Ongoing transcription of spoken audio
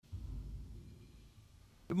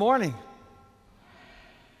Good morning.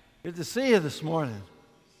 Good to see you this morning.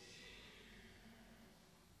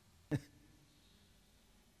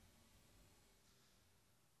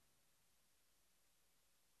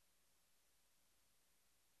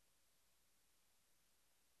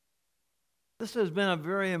 This has been a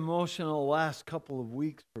very emotional last couple of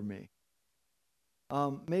weeks for me.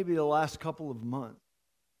 Maybe the last couple of months.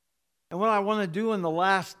 And what I want to do in the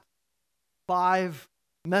last 5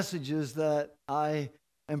 messages that I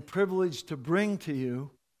am privileged to bring to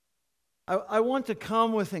you, I want to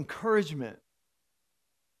come with encouragement,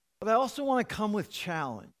 but I also want to come with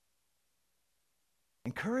challenge.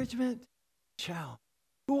 Encouragement, challenge.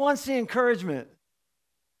 Who wants the encouragement?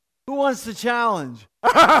 Who wants the challenge?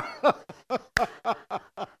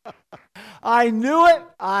 I knew it.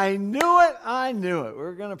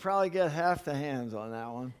 We're going to probably get half the hands on that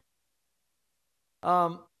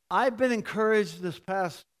one. I've been encouraged this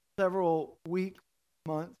past several weeks,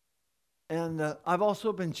 months, and I've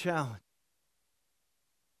also been challenged.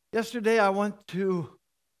 Yesterday I went to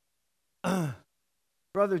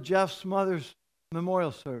Brother Jeff's mother's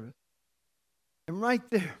memorial service, and right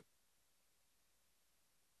there,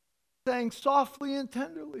 sang softly and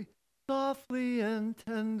tenderly,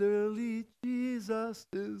 Jesus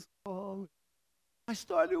is calling. I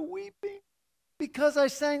started weeping because I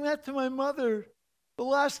sang that to my mother the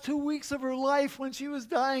last 2 weeks of her life when she was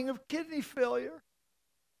dying of kidney failure.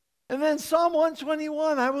 And then Psalm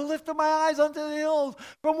 121, I will lift up my eyes unto the hills.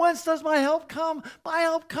 From whence does my help come? My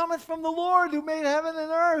help cometh from the Lord who made heaven and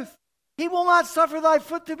earth. He will not suffer thy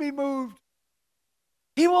foot to be moved.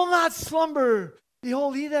 He will not slumber.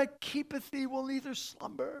 Behold, he that keepeth thee will neither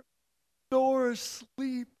slumber nor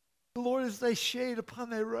sleep. The Lord is thy shade upon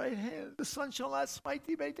thy right hand. The sun shall not smite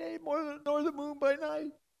thee by day, nor the moon by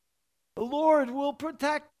night. The Lord will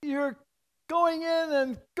protect your going in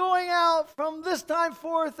and going out from this time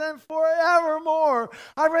forth and forevermore.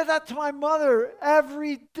 I read that to my mother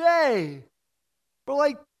every day for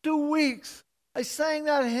like 2 weeks. I sang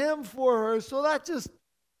that hymn for her, so that just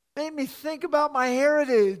made me think about my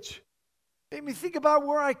heritage. Made me think about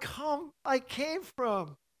where I came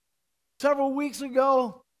from. Several weeks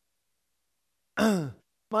ago,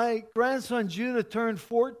 my grandson Judah turned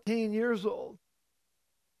 14 years old.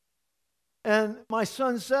 And my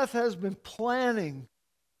son Seth has been planning.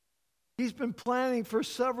 He's been planning for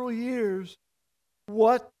several years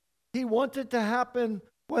what he wanted to happen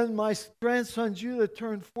when my grandson Judah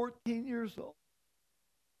turned 14 years old.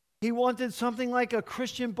 He wanted something like a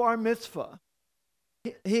Christian bar mitzvah.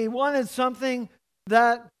 He wanted something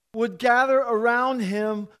that would gather around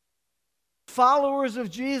him followers of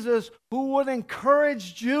Jesus who would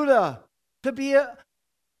encourage Judah to be a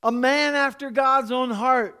man after God's own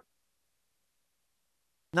heart.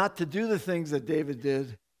 Not to do the things that David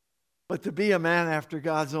did, but to be a man after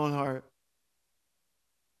God's own heart.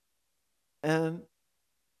 And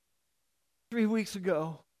 3 weeks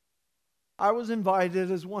ago, I was invited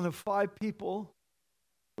as one of 5 people.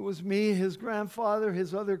 It was me, his grandfather,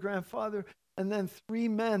 his other grandfather, and then 3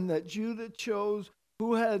 men that Judah chose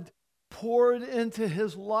who had poured into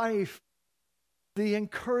his life the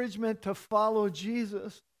encouragement to follow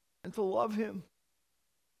Jesus and to love him.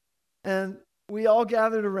 And we all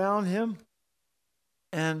gathered around him,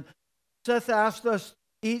 and Seth asked us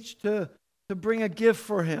each to bring a gift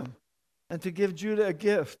for him and to give Judah a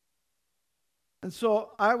gift. And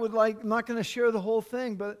so I'm not going to share the whole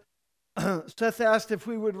thing, but Seth asked if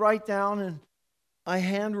we would write down, and I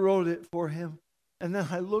hand wrote it for him. And then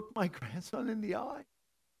I looked my grandson in the eye,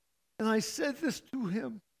 and I said this to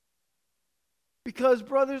him. Because,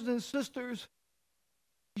 brothers and sisters,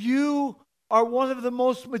 you are one of the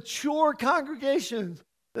most mature congregations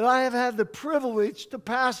that I have had the privilege to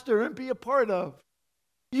pastor and be a part of.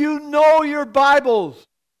 You know your Bibles.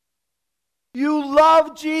 You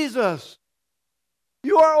love Jesus.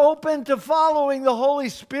 You are open to following the Holy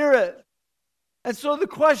Spirit. And so the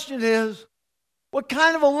question is, what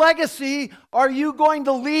kind of a legacy are you going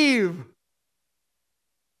to leave?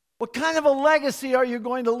 What kind of a legacy are you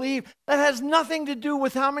going to leave? That has nothing to do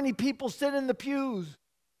with how many people sit in the pews.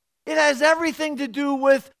 It has everything to do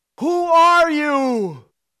with who are you?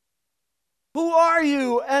 Who are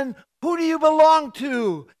you? And who do you belong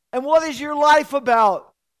to? And what is your life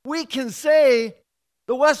about? We can say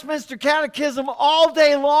the Westminster Catechism all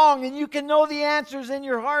day long, and you can know the answers in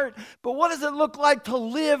your heart. But what does it look like to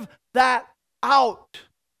live that out?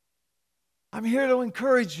 I'm here to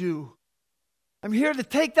encourage you. I'm here to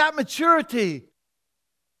take that maturity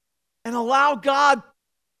and allow God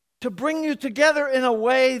to bring you together in a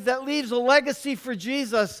way that leaves a legacy for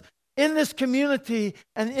Jesus in this community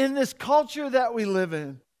and in this culture that we live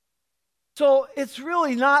in. So it's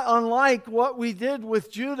really not unlike what we did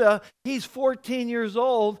with Judah. He's 14 years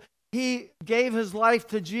old. He gave his life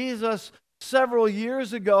to Jesus several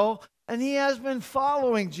years ago, and he has been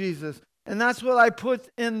following Jesus. And that's what I put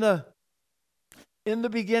in the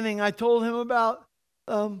beginning. I told him about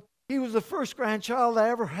he was the first grandchild I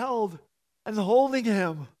ever held, and holding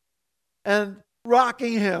him and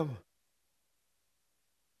rocking him.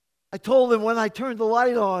 I told him when I turned the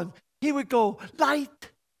light on, he would go, light,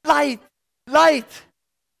 light, light.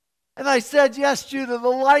 And I said, yes, Judah, the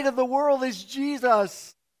light of the world is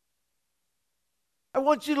Jesus. I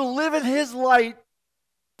want you to live in his light.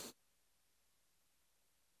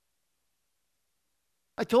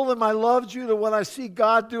 I told him I love Judah when I see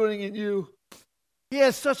God doing in you. He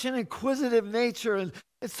has such an inquisitive nature, and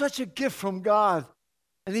it's such a gift from God.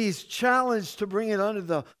 And he's challenged to bring it under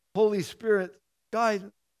the Holy Spirit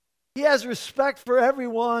guidance. He has respect for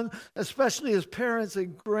everyone, especially his parents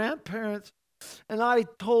and grandparents. And I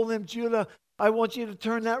told him, Judah, I want you to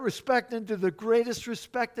turn that respect into the greatest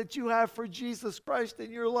respect that you have for Jesus Christ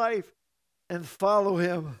in your life and follow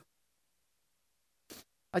him.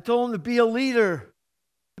 I told him to be a leader,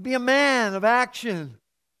 to be a man of action,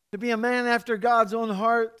 to be a man after God's own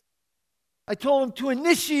heart. I told him to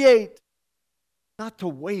initiate, not to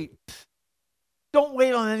wait. Don't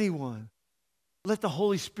wait on anyone. Let the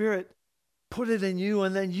Holy Spirit put it in you,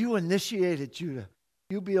 and then you initiate it, Judah.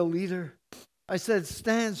 You be a leader. I said,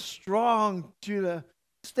 stand strong, Judah.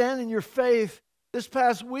 Stand in your faith. This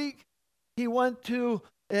past week, he went to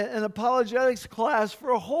an apologetics class for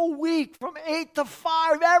a whole week from 8 to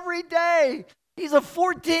 5 every day. He's a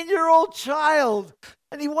 14-year-old child.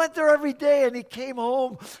 And he went there every day, and he came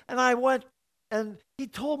home, and I went, and he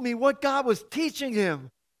told me what God was teaching him.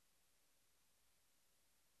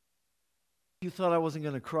 You thought I wasn't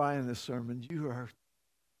going to cry in this sermon. You are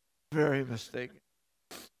very mistaken.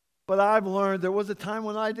 But I've learned there was a time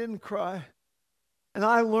when I didn't cry. And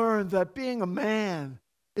I learned that being a man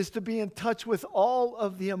is to be in touch with all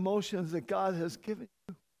of the emotions that God has given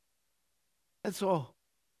you. And so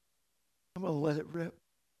I'm going to let it rip.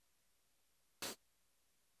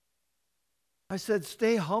 I said,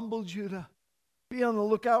 stay humble, Judah. Be on the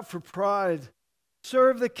lookout for pride.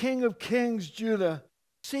 Serve the King of Kings, Judah.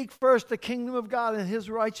 Seek first the kingdom of God and his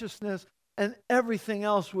righteousness, and everything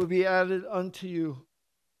else will be added unto you.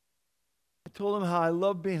 I told him how I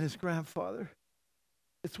love being his grandfather.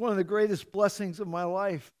 It's one of the greatest blessings of my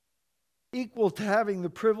life, equal to having the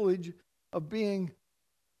privilege of being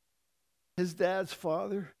his dad's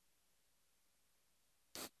father.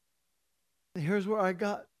 And here's where I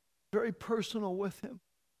got very personal with him.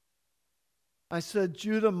 I said,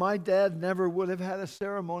 Judah, my dad never would have had a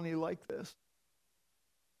ceremony like this.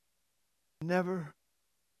 Never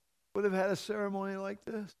would have had a ceremony like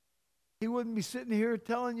this. He wouldn't be sitting here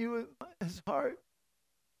telling you his heart.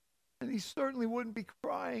 And he certainly wouldn't be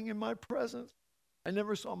crying in my presence. I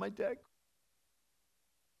never saw my dad cry.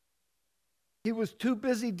 He was too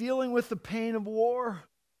busy dealing with the pain of war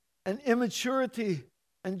and immaturity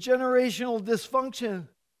and generational dysfunction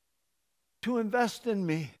to invest in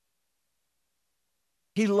me.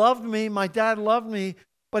 He loved me, my dad loved me,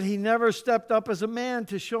 but he never stepped up as a man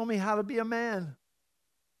to show me how to be a man.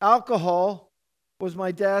 Alcohol was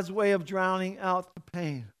my dad's way of drowning out the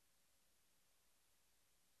pain.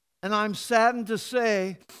 And I'm saddened to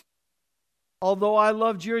say, although I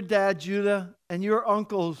loved your dad, Judah, and your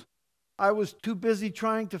uncles, I was too busy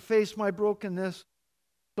trying to face my brokenness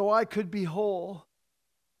so I could be whole,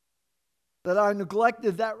 that I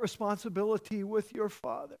neglected that responsibility with your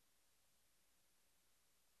father.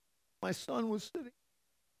 My son was sitting.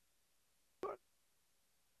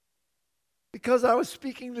 Because I was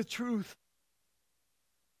speaking the truth.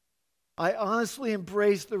 I honestly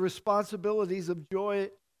embraced the responsibilities of joy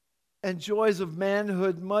and joys of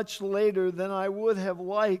manhood much later than I would have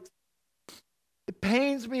liked. It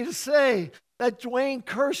pains me to say that Dwayne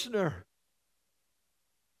Kirshner,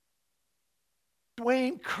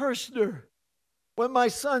 when my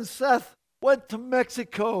son Seth went to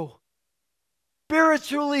Mexico,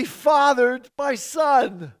 spiritually fathered my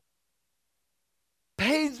son.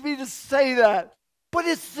 Pains me to say that, but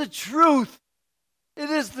it's the truth. It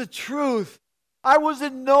is the truth. I was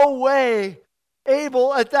in no way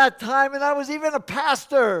able at that time, and I was even a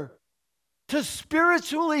pastor, to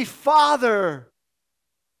spiritually father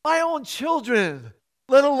my own children,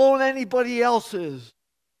 let alone anybody else's.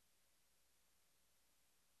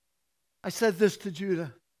 I said this to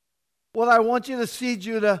Judah. What I want you to see,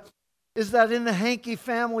 Judah, is that in the Hankey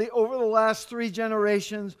family over the last 3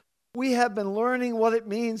 generations, we have been learning what it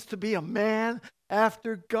means to be a man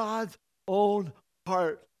after God's own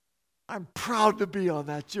heart. I'm proud to be on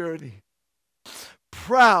that journey.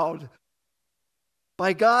 proud.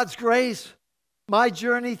 By God's grace, my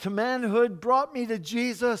journey to manhood brought me to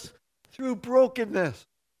Jesus through brokenness.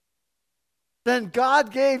 Then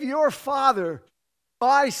God gave your father,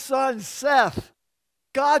 my son Seth.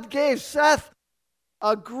 God gave Seth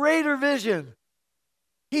a greater vision.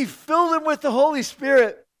 He filled him with the Holy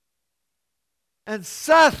Spirit. And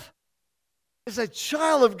Seth is a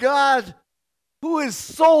child of God who is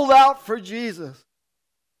sold out for Jesus.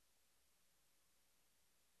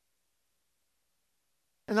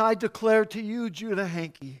 And I declare to you, Judah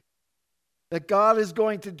Hankey, that God is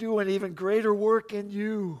going to do an even greater work in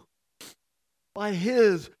you by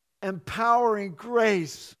His empowering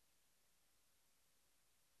grace.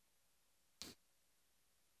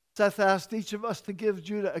 Seth asked each of us to give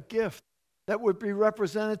Judah a gift that would be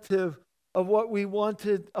representative of what we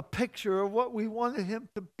wanted, a picture of what we wanted him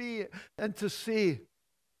to be and to see.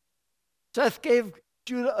 Seth gave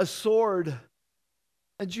Judah a sword,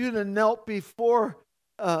 and Judah knelt before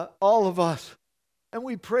all of us, and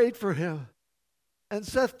we prayed for him. And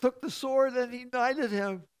Seth took the sword and he knighted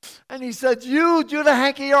him. And he said, you, Judah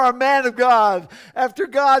Hankey, are a man of God, after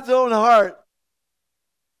God's own heart.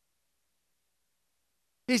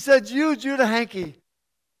 He said, you, Judah Hankey,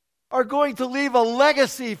 are going to leave a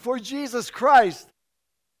legacy for Jesus Christ,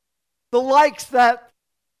 the likes that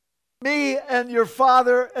me and your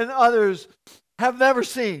father and others have never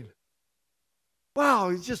seen. Wow,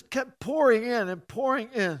 he just kept pouring in and pouring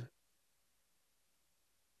in.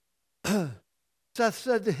 Seth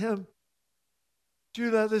said to him,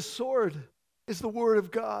 Judah, this sword is the word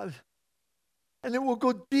of God, and it will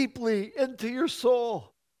go deeply into your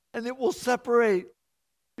soul, and it will separate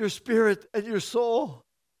your spirit and your soul.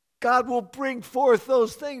 God will bring forth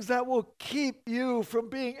those things that will keep you from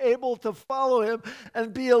being able to follow him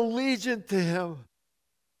and be allegiant to him.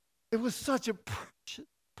 It was such a precious,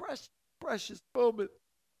 precious, precious moment.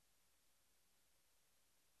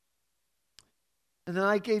 And then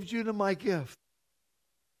I gave Judah my gift.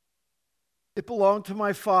 It belonged to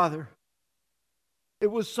my father.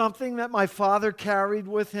 It was something that my father carried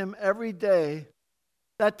with him every day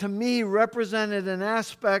that to me represented an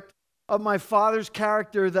aspect of my father's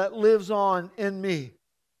character that lives on in me.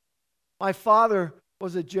 My father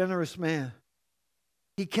was a generous man.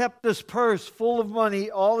 He kept this purse full of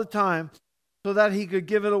money all the time so that he could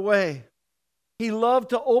give it away. He loved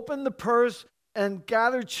to open the purse and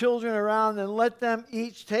gather children around and let them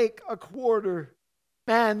each take a quarter.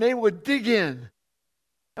 Man, they would dig in.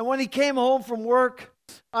 And when he came home from work,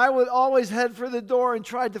 I would always head for the door and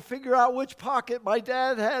try to figure out which pocket my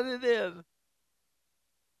dad had it in.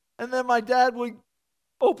 And then my dad would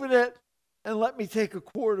open it and let me take a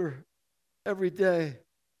quarter every day.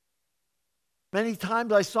 Many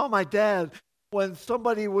times I saw my dad, when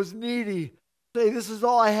somebody was needy, say, this is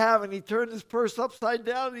all I have. And he turned his purse upside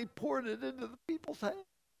down and he poured it into the people's hands.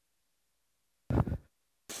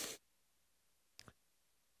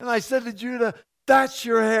 And I said to Judah, that's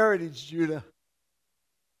your heritage, Judah.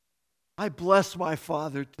 I bless my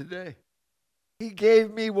father today. He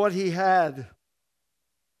gave me what he had.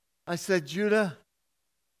 I said, Judah,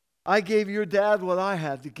 I gave your dad what I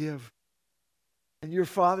had to give. And your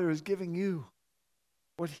father is giving you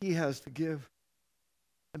what he has to give.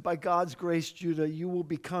 And by God's grace, Judah, you will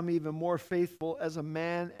become even more faithful as a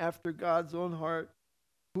man after God's own heart,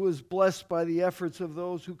 who is blessed by the efforts of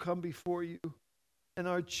those who come before you and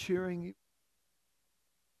are cheering you.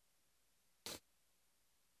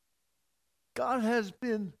 God has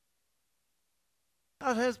been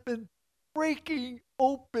breaking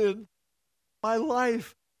open my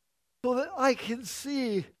life so that I can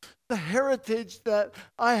see the heritage that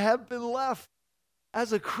I have been left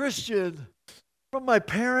as a Christian from my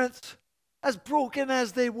parents, as broken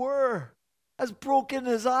as they were, as broken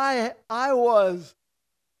as I was.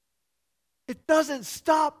 It doesn't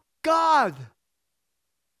stop God.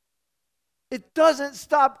 It doesn't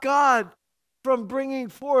stop God from bringing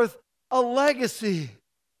forth a legacy.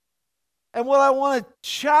 And what I want to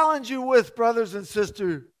challenge you with, brothers and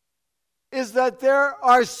sisters, is that there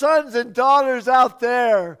are sons and daughters out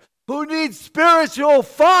there who need spiritual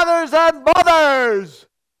fathers and mothers.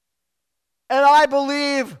 And I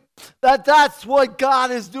believe that that's what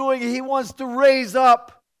God is doing. He wants to raise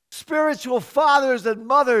up spiritual fathers and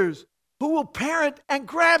mothers who will parent and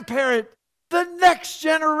grandparent the next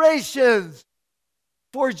generations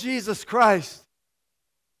for Jesus Christ.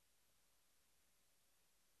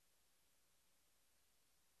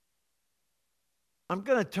 I'm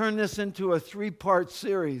going to turn this into a 3-part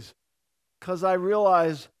series because I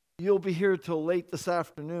realize you'll be here till late this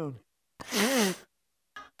afternoon.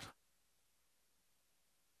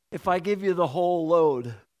 If I give you the whole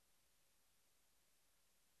load.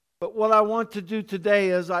 But what I want to do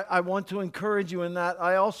today is I want to encourage you in that.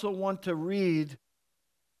 I also want to read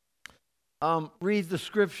the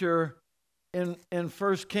scripture in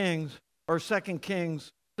 1 Kings or 2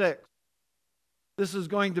 Kings 6. This is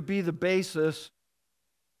going to be the basis.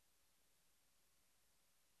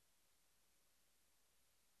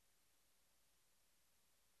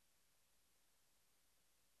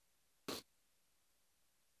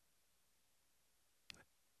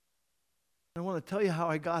 I want to tell you how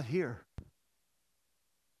I got here.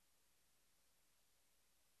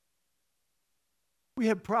 We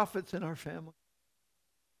have prophets in our family.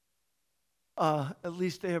 At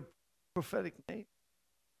least they have prophetic names.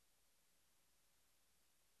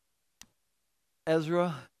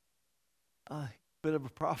 Ezra, bit of a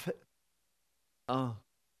prophet.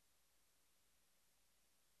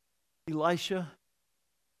 Elisha,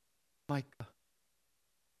 Micah.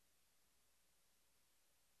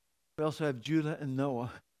 We also have Judah and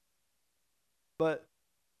Noah. But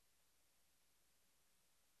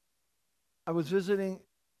I was visiting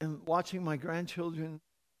and watching my grandchildren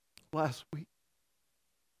last week.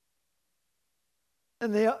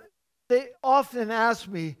 And they often ask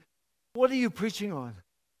me, what are you preaching on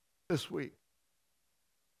this week?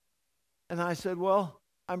 And I said, well,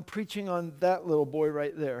 I'm preaching on that little boy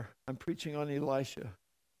right there. I'm preaching on Elisha.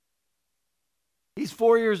 He's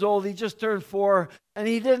 4 years old. He just turned 4, and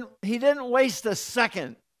he didn't waste a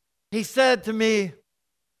second. He said to me,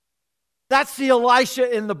 that's the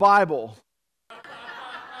Elisha in the Bible.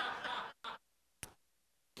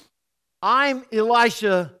 I'm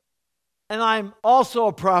Elisha, and I'm also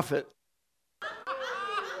a prophet.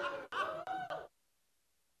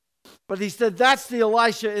 But he said, that's the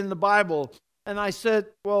Elisha in the Bible. And I said,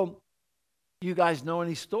 well, you guys know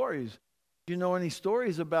any stories? Do you know any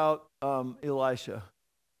stories about Elisha?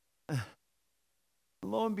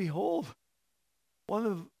 Lo and behold, one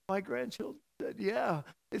of my grandchildren said, yeah,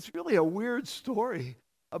 it's really a weird story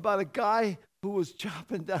about a guy who was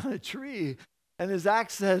chopping down a tree and his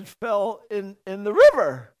axe head fell in the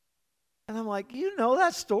river. And I'm like, you know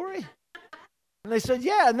that story? And they said,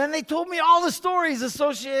 yeah. And then they told me all the stories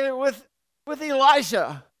associated with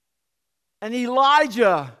Elisha and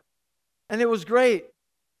Elijah. And it was great.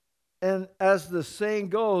 And as the saying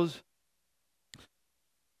goes,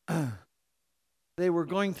 they were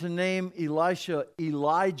going to name Elisha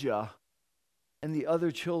Elijah, and the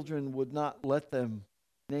other children would not let them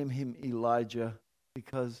name him Elijah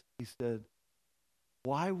because he said,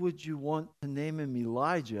 why would you want to name him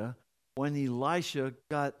Elijah when Elisha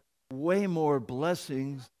got way more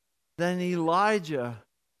blessings than Elijah?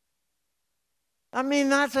 I mean,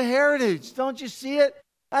 that's a heritage. Don't you see it?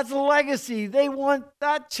 That's a legacy. They want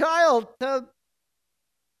that child to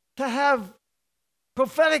have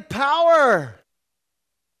prophetic power.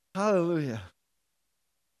 Hallelujah.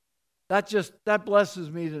 That blesses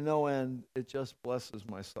me to no end. It just blesses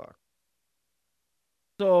my sock.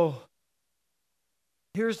 So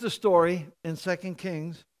here's the story in 2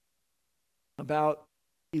 Kings about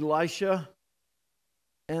Elisha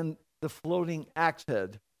and the floating axe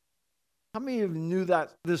head. How many of you knew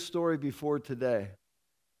this story before today?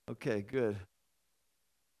 Okay, good.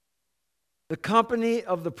 The company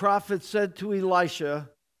of the prophets said to Elisha,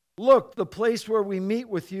 look, the place where we meet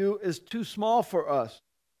with you is too small for us.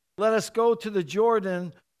 Let us go to the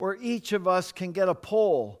Jordan where each of us can get a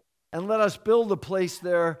pole, and let us build a place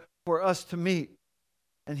there for us to meet.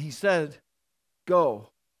 And he said, go.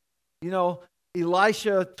 You know,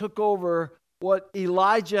 Elisha took over what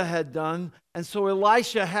Elijah had done, and so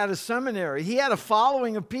Elisha had a seminary. He had a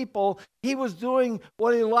following of people. He was doing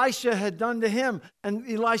what Elisha had done to him, and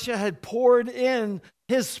Elisha had poured in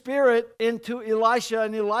his spirit into Elisha,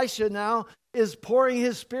 and Elisha now is pouring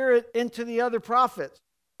his spirit into the other prophets.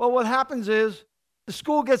 But what happens is the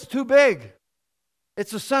school gets too big.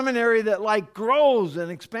 It's a seminary that grows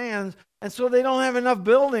and expands, and so they don't have enough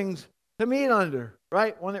buildings to meet under,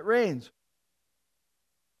 right, when it rains.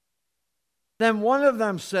 Then one of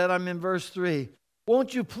them said, I'm in verse 3,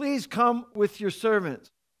 won't you please come with your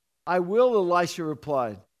servants? I will, Elisha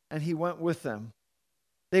replied, and he went with them.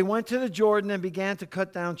 They went to the Jordan and began to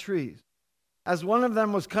cut down trees. As one of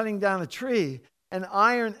them was cutting down a tree, an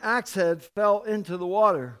iron axe head fell into the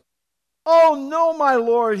water. Oh no, my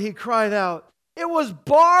lord, he cried out. It was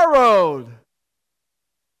borrowed.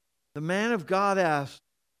 The man of God asked,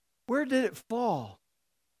 where did it fall?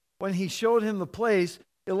 When he showed him the place,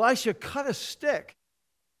 Elisha cut a stick,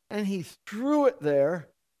 and he threw it there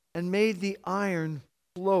and made the iron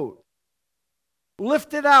float.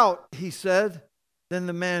 Lift it out, he said. Then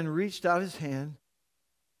the man reached out his hand,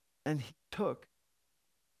 and he took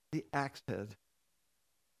the axe head.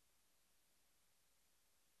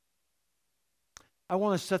 I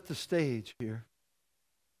want to set the stage here.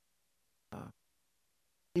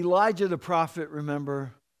 Elijah the prophet,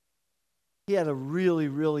 remember, he had a really,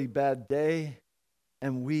 really bad day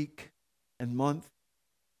and week and month,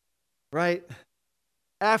 right?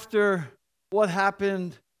 After what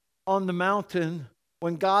happened on the mountain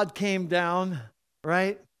when God came down,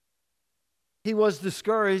 right? He was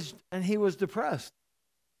discouraged and he was depressed.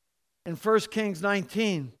 In 1 Kings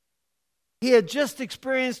 19, he had just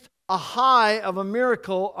experienced a high of a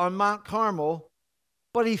miracle on Mount Carmel,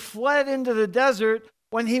 but he fled into the desert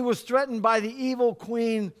when he was threatened by the evil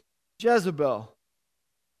queen Jezebel.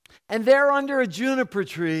 And there under a juniper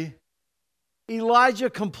tree, Elijah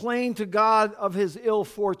complained to God of his ill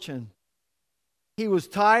fortune. He was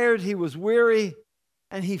tired, he was weary,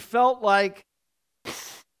 and he felt like,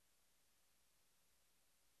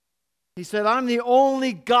 he said, I'm the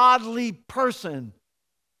only godly person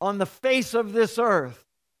on the face of this earth.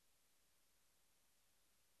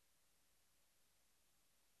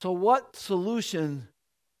 So what solution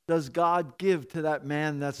does God give to that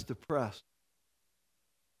man that's depressed?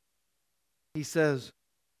 He says,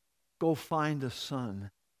 go find a son.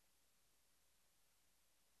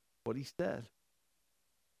 What he said.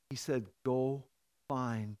 He said, go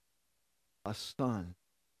find a son.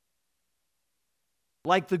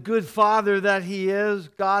 Like the good father that he is,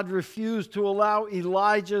 God refused to allow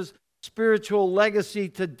Elijah's spiritual legacy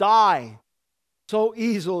to die so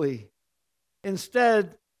easily.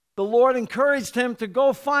 Instead, the Lord encouraged him to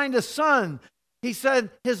go find a son. He said,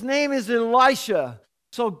 his name is Elisha.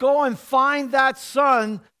 So go and find that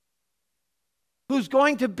son who's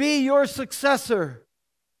going to be your successor.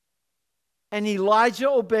 And Elijah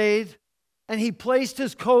obeyed, and he placed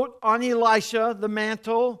his coat on Elisha, the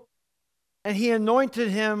mantle, and he anointed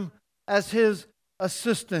him as his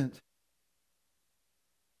assistant.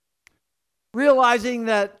 Realizing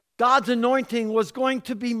that God's anointing was going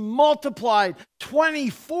to be multiplied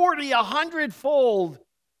 20, 40, 100-fold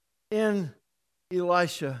in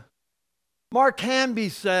Elisha. Mark Hamby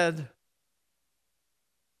said,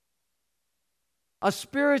 a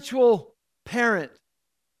spiritual parent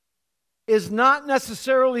is not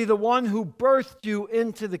necessarily the one who birthed you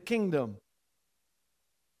into the kingdom.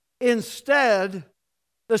 Instead,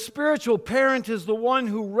 the spiritual parent is the one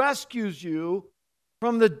who rescues you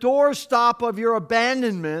from the doorstop of your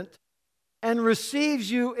abandonment and receives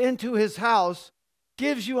you into his house,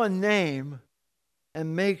 gives you a name,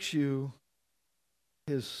 and makes you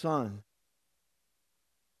his son.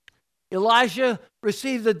 Elisha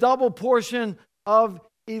received a double portion of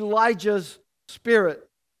Elijah's spirit.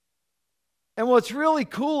 And what's really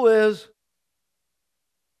cool is,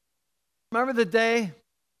 remember the day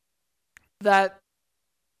that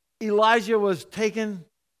Elijah was taken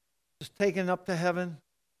up to heaven?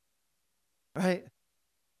 Right?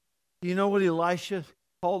 Do you know what Elisha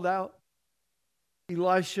called out?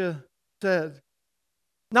 Elisha said,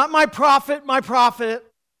 not my prophet, my prophet.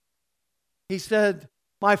 He said,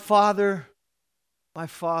 my father, my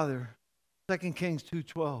father. 2 Kings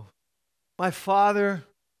 2:12. My father,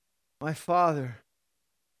 my father.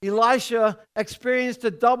 Elisha experienced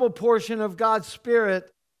a double portion of God's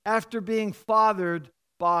Spirit after being fathered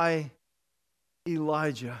by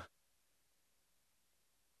Elijah.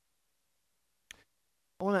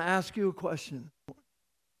 I want to ask you a question.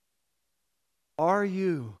 Are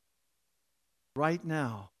you right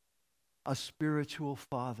now a spiritual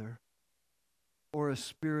father or a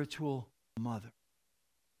spiritual mother?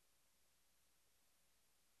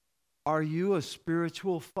 Are you a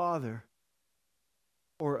spiritual father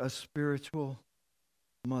or a spiritual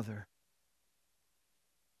mother?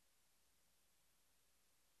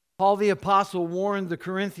 Paul the Apostle warned the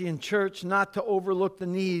Corinthian church not to overlook the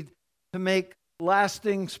need to make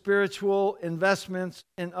lasting spiritual investments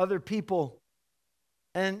in other people.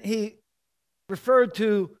 And he referred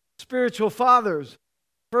to spiritual fathers.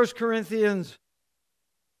 1 Corinthians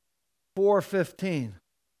 4:15.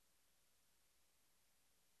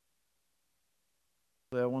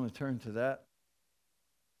 I want to turn to that.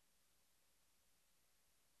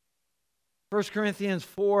 1 Corinthians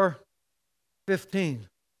 4:15.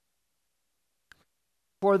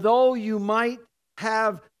 For though you might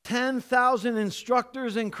have 10,000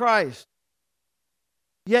 instructors in Christ,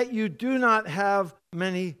 yet you do not have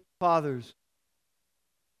many fathers.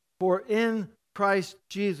 For in Christ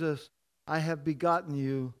Jesus I have begotten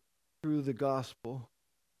you through the gospel.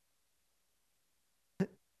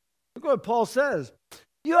 Look what Paul says.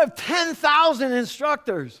 You have 10,000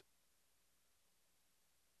 instructors.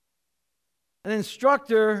 An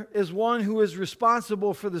instructor is one who is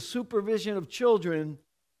responsible for the supervision of children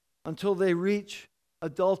until they reach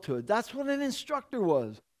adulthood. That's what an instructor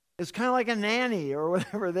was. It's kind of like a nanny or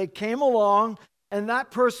whatever. They came along, and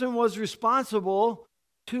that person was responsible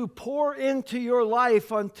to pour into your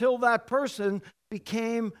life until that person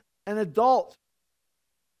became an adult.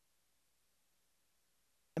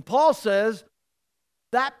 And Paul says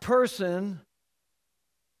that person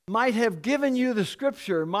might have given you the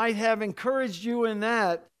scripture, might have encouraged you in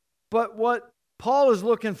that, but what Paul is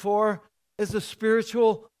looking for is a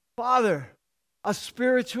spiritual father, a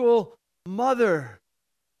spiritual mother.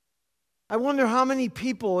 I wonder how many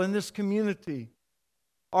people in this community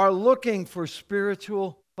are looking for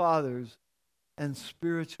spiritual fathers and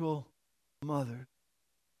spiritual mothers.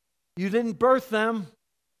 You didn't birth them.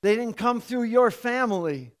 They didn't come through your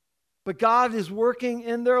family. But God is working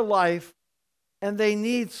in their life, and they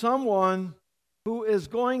need someone who is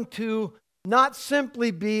going to not simply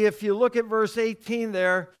be, if you look at verse 18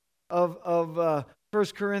 there of 1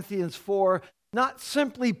 Corinthians 4, not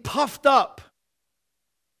simply puffed up.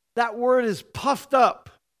 That word is puffed up.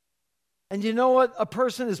 And you know what a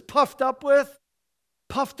person is puffed up with?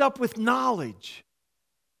 Puffed up with knowledge.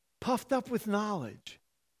 Puffed up with knowledge.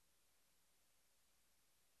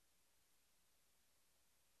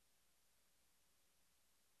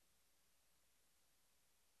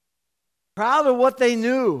 Proud of what they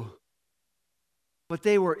knew, but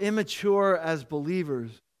they were immature as believers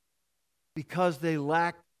because they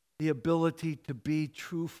lacked the ability to be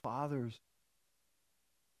true fathers.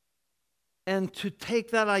 And to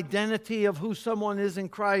take that identity of who someone is in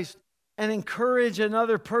Christ and encourage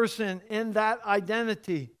another person in that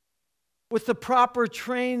identity with the proper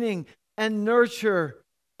training and nurture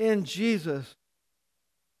in Jesus.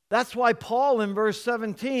 That's why Paul in verse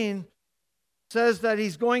 17 says that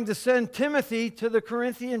he's going to send Timothy to the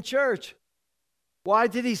Corinthian church. Why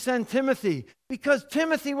did he send Timothy? Because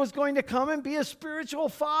Timothy was going to come and be a spiritual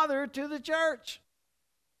father to the church.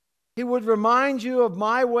 He would remind you of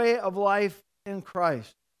my way of life in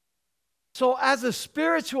Christ. So as a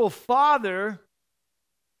spiritual father,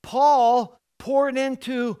 Paul poured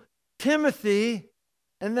into Timothy,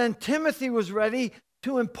 and then Timothy was ready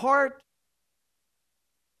to impart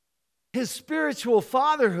his spiritual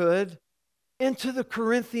fatherhood into the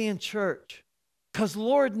Corinthian church, because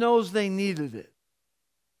Lord knows they needed it.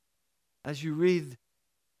 As you read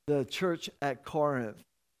the church at Corinth,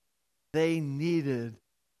 they needed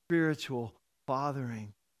spiritual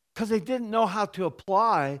fathering because they didn't know how to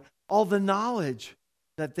apply all the knowledge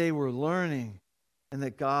that they were learning and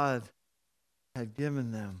that God had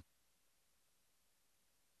given them.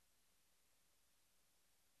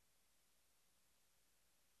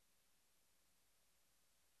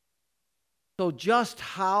 So just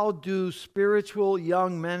how do spiritual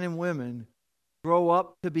young men and women grow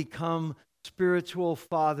up to become spiritual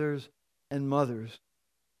fathers and mothers?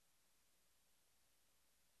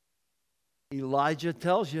 Elijah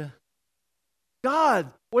tells you,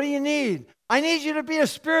 God, what do you need? I need you to be a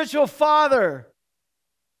spiritual father.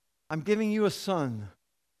 I'm giving you a son.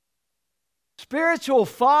 Spiritual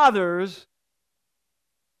fathers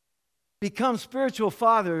become spiritual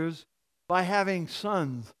fathers by having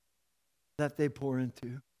sons that they pour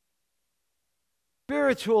into.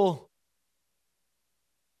 Spiritual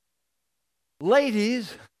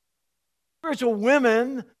ladies, spiritual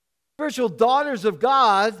women, spiritual daughters of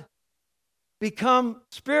God become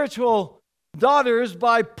spiritual daughters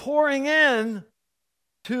by pouring in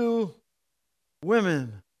to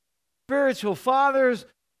women. Spiritual fathers,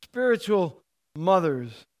 spiritual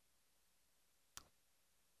mothers.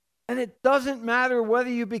 And it doesn't matter whether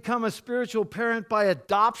you become a spiritual parent by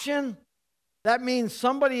adoption. That means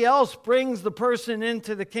somebody else brings the person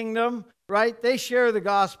into the kingdom, right? They share the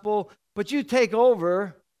gospel, but you take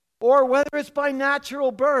over. Or whether it's by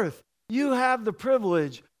natural birth, you have the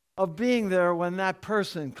privilege of being there when that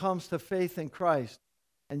person comes to faith in Christ,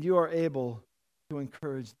 and you are able to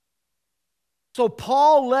encourage them. So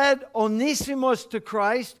Paul led Onesimus to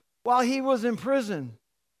Christ while he was in prison.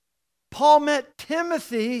 Paul met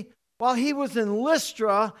Timothy while he was in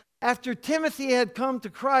Lystra after Timothy had come to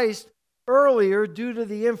Christ earlier due to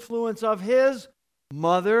the influence of his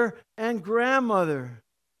mother and grandmother.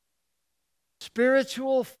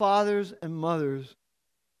 Spiritual fathers and mothers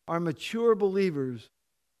are mature believers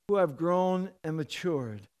who have grown and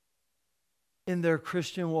matured in their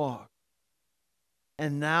Christian walk.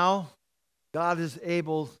 And now God is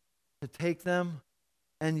able to take them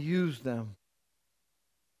and use them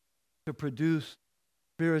to produce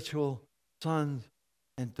spiritual sons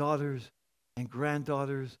and daughters and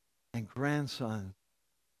granddaughters and grandsons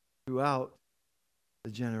throughout the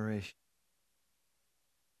generation.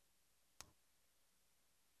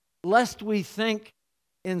 Lest we think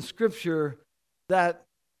in Scripture that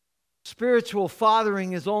spiritual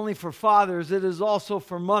fathering is only for fathers, it is also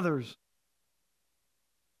for mothers.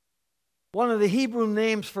 One of the Hebrew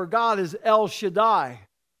names for God is El Shaddai.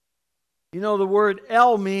 You know, the word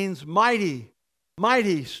El means mighty,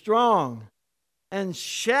 mighty, strong. And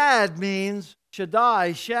Shaddai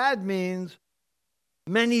means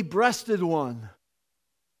many-breasted one.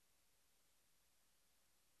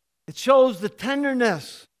 It shows the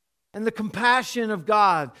tenderness and the compassion of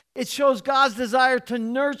God. It shows God's desire to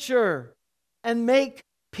nurture and make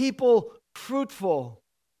people fruitful.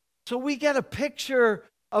 So we get a picture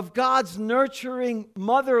of God's nurturing,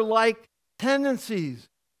 mother-like tendencies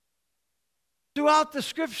throughout the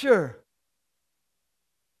Scripture.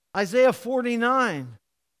 Isaiah 49.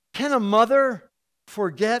 Can a mother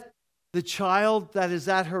forget the child that is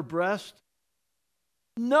at her breast?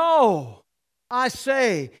 No, I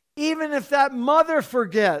say, even if that mother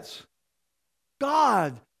forgets,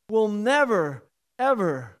 God will never,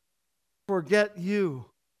 ever forget you.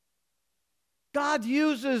 God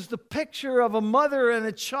uses the picture of a mother and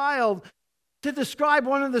a child to describe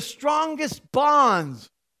one of the strongest bonds,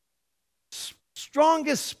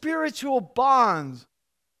 strongest spiritual bonds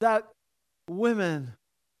that women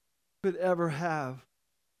could ever have.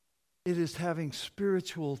 It is having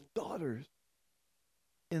spiritual daughters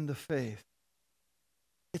in the faith.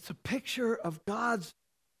 It's a picture of God's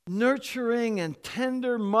nurturing and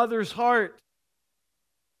tender mother's heart,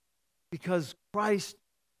 because Christ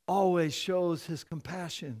always shows his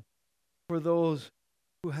compassion for those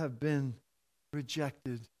who have been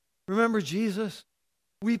rejected. Remember Jesus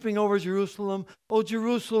weeping over Jerusalem? Oh,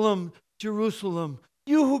 Jerusalem, Jerusalem,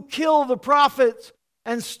 you who kill the prophets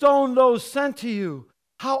and stone those sent to you.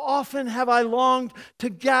 How often have I longed to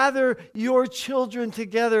gather your children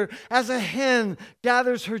together as a hen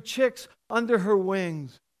gathers her chicks under her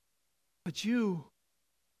wings. But you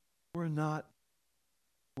were not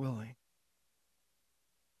willing.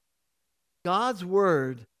 God's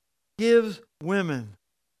word gives women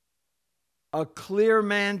a clear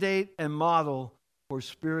mandate and model for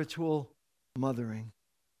spiritual mothering.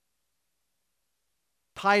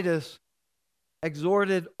 Titus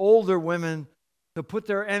exhorted older women to put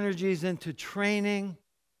their energies into training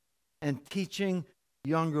and teaching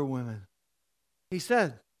younger women. He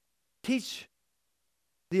said, teach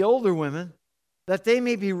the older women that they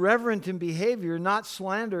may be reverent in behavior, not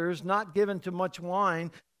slanderers, not given to much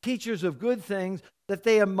wine, teachers of good things, that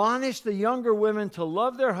they admonish the younger women to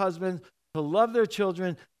love their husbands, to love their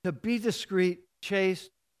children, to be discreet, chaste,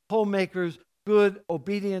 homemakers, good,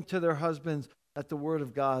 obedient to their husbands, that the word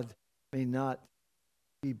of God may not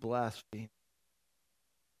be blasphemed.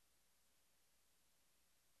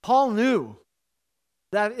 Paul knew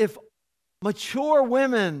that if mature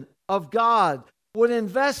women of God would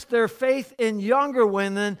invest their faith in younger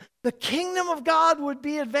women, the kingdom of God would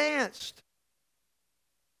be advanced.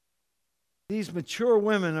 These mature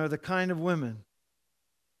women are the kind of women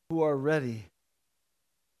who are ready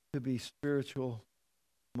to be spiritual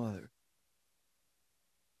mothers.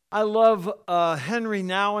 I love Henry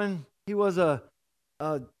Nouwen. He was a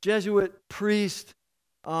Jesuit priest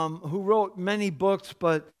who wrote many books,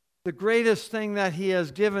 but the greatest thing that he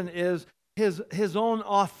has given is his own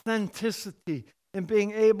authenticity in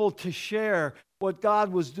being able to share what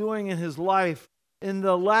God was doing in his life. In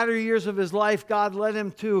the latter years of his life, God led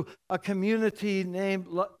him to a community named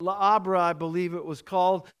La Abra, I believe it was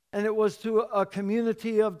called, and it was to a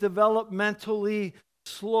community of developmentally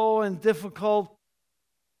slow and difficult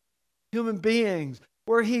human beings,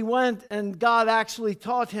 where he went and God actually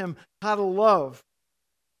taught him how to love.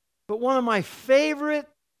 But one of my favorite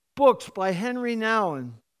books by Henry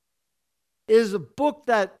Nouwen is a book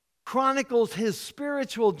that chronicles his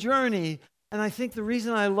spiritual journey, and I think the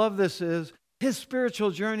reason I love this is his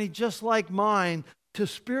spiritual journey, just like mine, to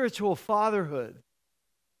spiritual fatherhood.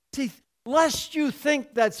 See, lest you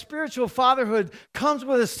think that spiritual fatherhood comes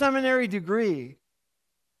with a seminary degree.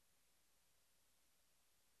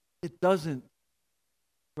 It doesn't,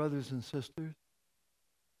 brothers and sisters.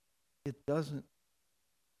 It doesn't.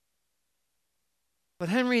 But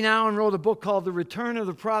Henry Nouwen wrote a book called The Return of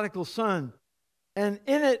the Prodigal Son. And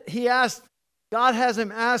in it, God has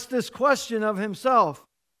him ask this question of himself.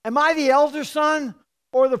 Am I the elder son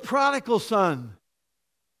or the prodigal son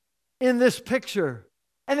in this picture?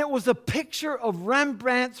 And it was a picture of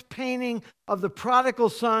Rembrandt's painting of the prodigal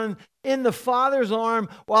son in the father's arm,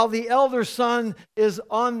 while the elder son is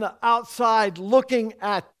on the outside looking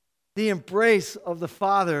at the embrace of the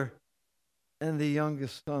father and the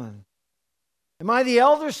youngest son. Am I the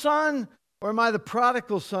elder son or am I the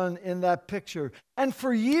prodigal son in that picture? And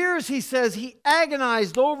for years, he says, he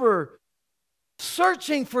agonized over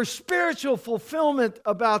searching for spiritual fulfillment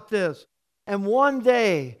about this. And one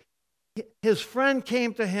day, his friend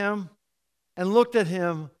came to him and looked at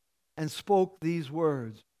him and spoke these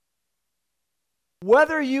words.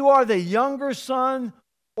 Whether you are the younger son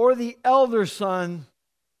or the elder son,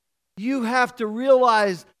 you have to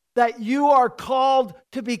realize that you are called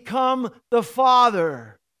to become the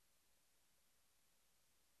father.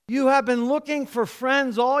 You have been looking for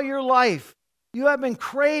friends all your life. You have been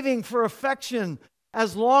craving for affection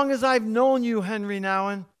as long as I've known you, Henry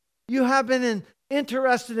Nouwen. You have been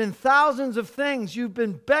interested in thousands of things. You've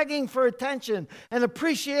been begging for attention and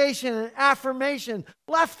appreciation and affirmation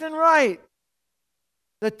left and right.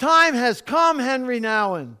 The time has come, Henry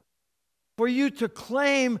Nouwen, for you to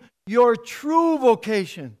claim your true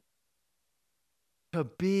vocation, to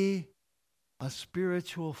be a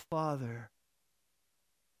spiritual father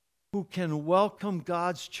who can welcome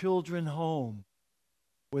God's children home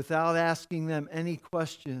without asking them any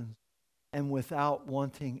questions and without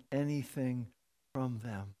wanting anything from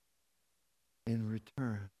them in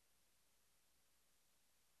return.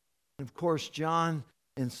 And of course, John,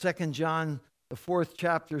 in 2 John, the 4th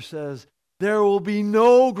chapter says, there will be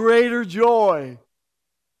no greater joy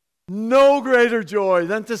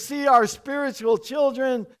than to see our spiritual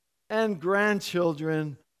children and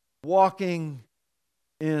grandchildren walking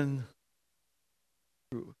in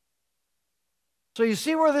truth. So you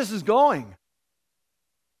see where this is going.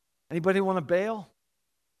 Anybody want to bail?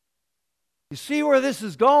 You see where this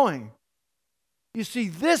is going. You see,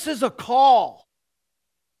 this is a call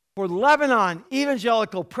for Lebanon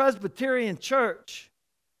Evangelical Presbyterian Church,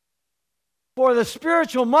 for the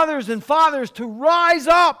spiritual mothers and fathers to rise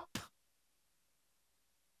up.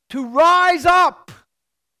 To rise up.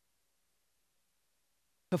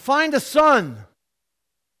 To find a son.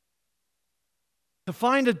 To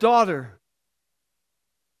find a daughter.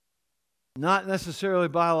 Not necessarily a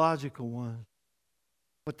biological one,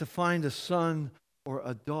 but to find a son or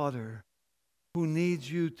a daughter who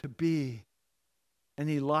needs you to be an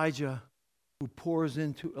Elijah who pours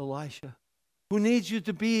into Elisha, who needs you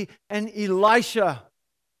to be an Elisha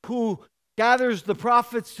who gathers the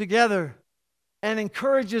prophets together and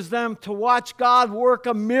encourages them to watch God work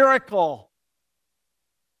a miracle.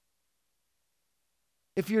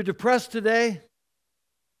 If you're depressed today,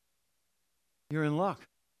 you're in luck.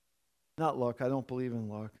 Not luck. I don't believe in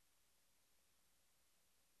luck.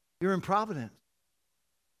 You're in providence.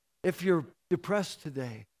 If you're depressed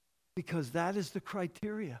today, because that is the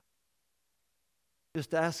criteria.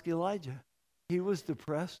 Just ask Elijah. He was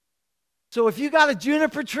depressed. So if you got a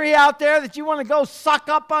juniper tree out there that you want to go suck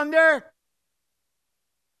up under,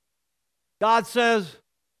 God says,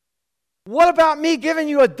 what about me giving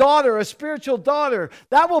you a daughter, a spiritual daughter?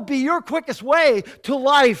 That will be your quickest way to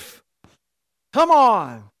life. Come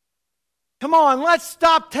on. Come on, let's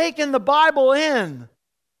stop taking the Bible in.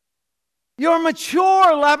 You're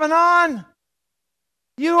mature, Lebanon.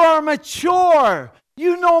 You are mature.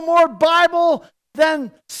 You know more Bible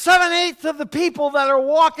than 7/8 of the people that are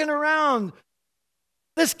walking around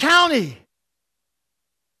this county.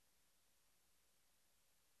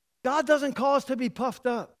 God doesn't call us to be puffed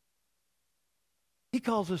up. He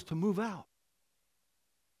calls us to move out.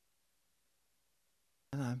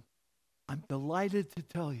 And I'm delighted to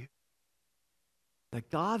tell you that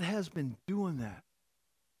God has been doing that.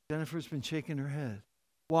 Jennifer's been shaking her head.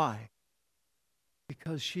 Why?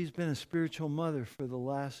 Because she's been a spiritual mother for the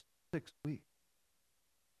last 6 weeks.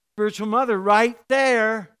 Spiritual mother right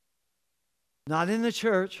there. Not in the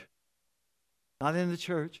church. Not in the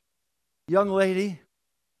church. Young lady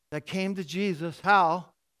that came to Jesus.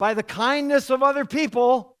 How? By the kindness of other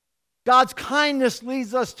people. God's kindness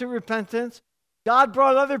leads us to repentance. God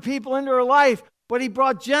brought other people into her life, but He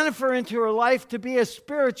brought Jennifer into her life to be a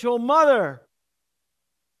spiritual mother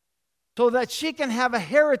so that she can have a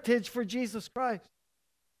heritage for Jesus Christ.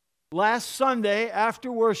 Last Sunday,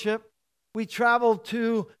 after worship, we traveled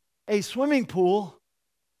to a swimming pool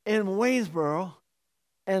in Waynesboro,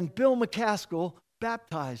 and Bill McCaskill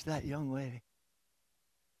baptized that young lady.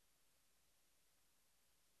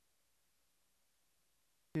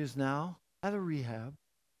 She is now at a rehab,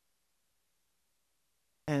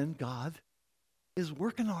 and God is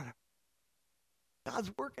working on her.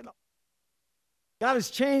 God's working on her. God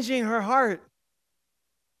is changing her heart.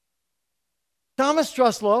 Thomas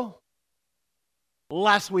Truslow,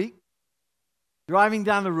 last week, driving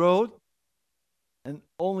down the road, and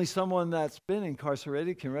only someone that's been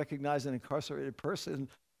incarcerated can recognize an incarcerated person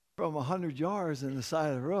from 100 yards in the side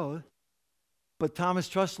of the road. But Thomas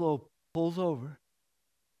Truslow pulls over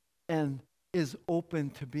and is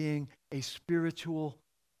open to being a spiritual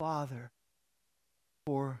father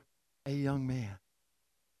for a young man.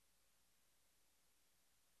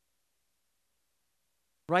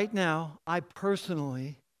 Right now, I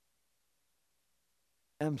personally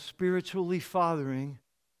am spiritually fathering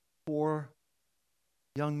 4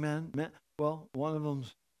 young men. Well, one of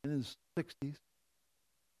them's in his 60s,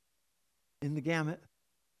 in the gamut.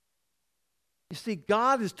 You see,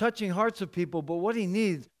 God is touching hearts of people, but what he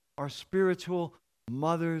needs are spiritual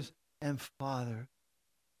mothers and fathers.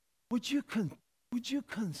 Would you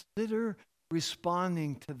consider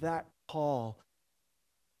responding to that call?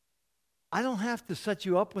 I don't have to set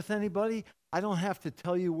you up with anybody. I don't have to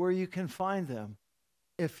tell you where you can find them.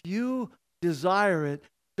 If you desire it,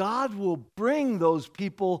 God will bring those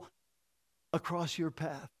people across your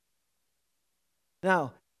path.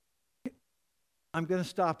 Now, I'm going to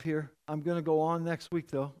stop here. I'm going to go on next week,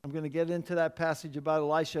 though. I'm going to get into that passage about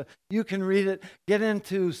Elisha. You can read it. Get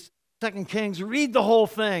into 2 Kings. Read the whole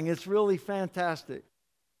thing. It's really fantastic.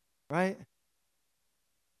 Right?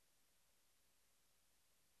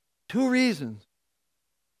 2 reasons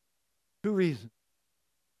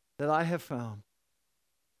that I have found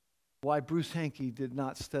why Bruce Hankey did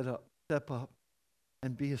not step up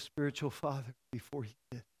and be a spiritual father before he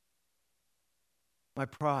did. My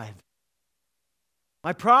pride.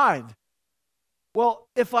 Well,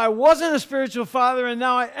 if I wasn't a spiritual father and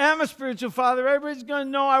now I am a spiritual father, everybody's going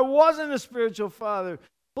to know I wasn't a spiritual father.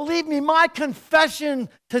 Believe me, my confession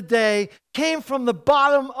today came from the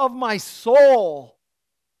bottom of my soul.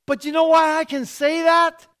 But you know why I can say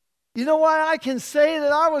that? You know why I can say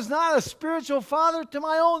that I was not a spiritual father to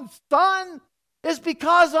my own son? It's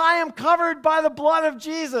because I am covered by the blood of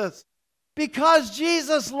Jesus. Because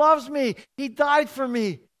Jesus loves me. He died for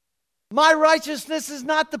me. My righteousness is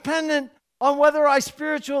not dependent on whether I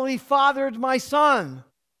spiritually fathered my son.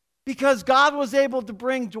 Because God was able to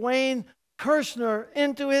bring Dwayne Kirshner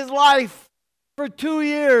into his life for 2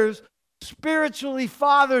 years, spiritually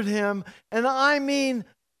fathered him, and I mean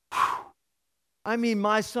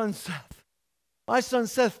my son Seth. My son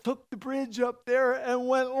Seth took the bridge up there and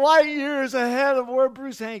went light years ahead of where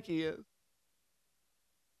Bruce Hankey is.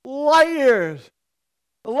 Light years.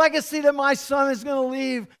 The legacy that my son is going to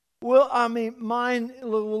leave mine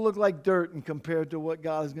will look like dirt and compared to what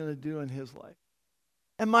God is going to do in his life.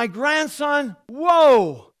 And my grandson,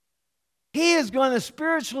 whoa, he is going to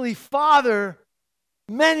spiritually father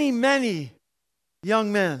many, many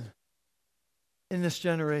young men in this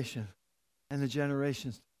generation and the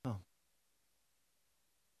generations to come.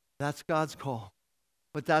 That's God's call.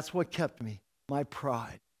 But that's what kept me, my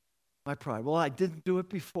pride. My pride. Well, I didn't do it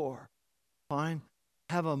before. Fine.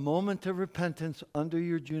 Have a moment of repentance under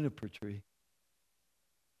your juniper tree.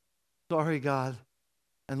 Sorry, God.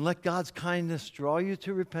 And let God's kindness draw you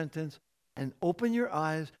to repentance and open your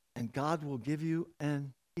eyes, and God will give you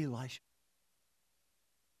an Elisha.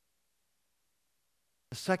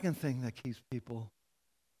 The second thing that keeps people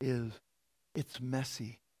is it's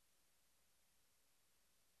messy.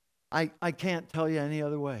 I can't tell you any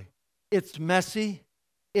other way. It's messy.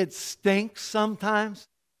 It stinks sometimes.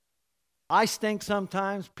 I stink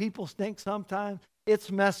sometimes. People stink sometimes. It's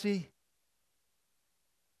messy.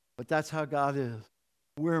 But that's how God is.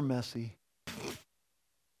 We're messy.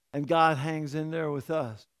 And God hangs in there with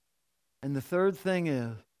us. And the third thing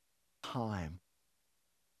is time.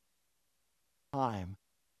 Time.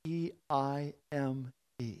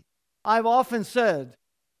 T-I-M-E. I've often said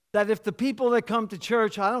that if the people that come to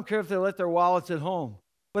church, I don't care if they let their wallets at home,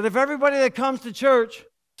 but if everybody that comes to church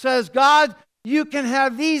says, God, you can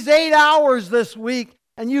have these 8 hours this week,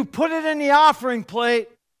 and you put it in the offering plate,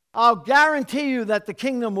 I'll guarantee you that the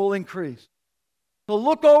kingdom will increase. So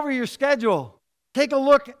look over your schedule. Take a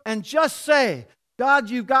look and just say, God,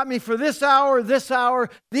 you've got me for this hour,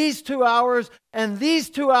 these 2 hours, and these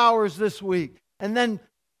 2 hours this week. And then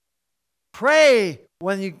pray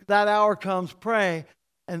when that hour comes. Pray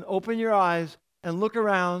and open your eyes and look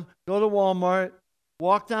around. Go to Walmart.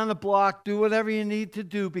 Walk down the block. Do whatever you need to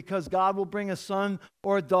do because God will bring a son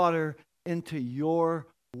or a daughter into your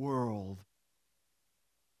world.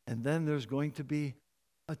 And then there's going to be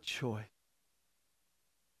a choice.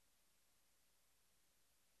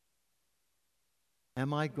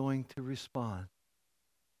 Am I going to respond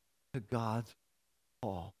to God's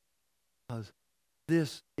call? Because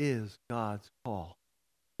this is God's call.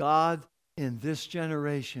 God in this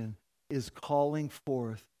generation is calling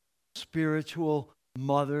forth spiritual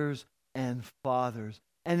mothers and fathers.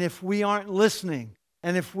 And if we aren't listening,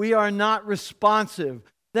 and if we are not responsive,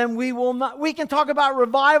 then we can talk about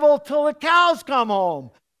revival till the cows come home.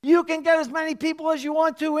 You can get as many people as you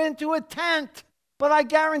want to into a tent. But I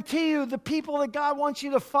guarantee you, the people that God wants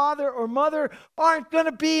you to father or mother aren't going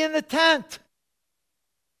to be in the tent.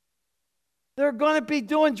 They're going to be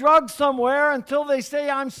doing drugs somewhere until they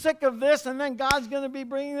say, I'm sick of this, and then God's going to be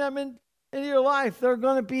bringing them into your life. They're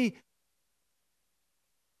going to be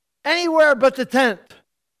anywhere but the tent.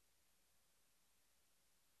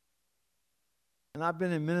 And I've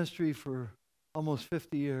been in ministry for almost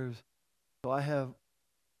 50 years, so I have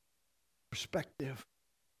perspective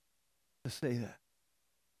to say that.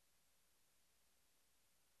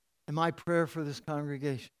 And my prayer for this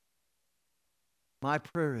congregation, my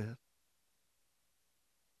prayer is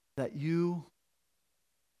that you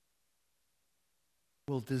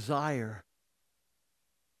will desire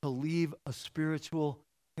to leave a spiritual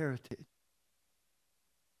heritage,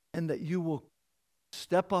 and that you will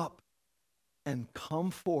step up and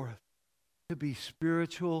come forth to be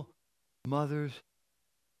spiritual mothers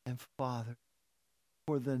and fathers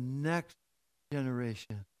for the next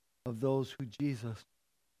generation of those who Jesus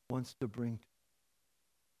wants to bring.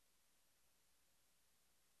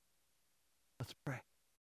 Let's pray.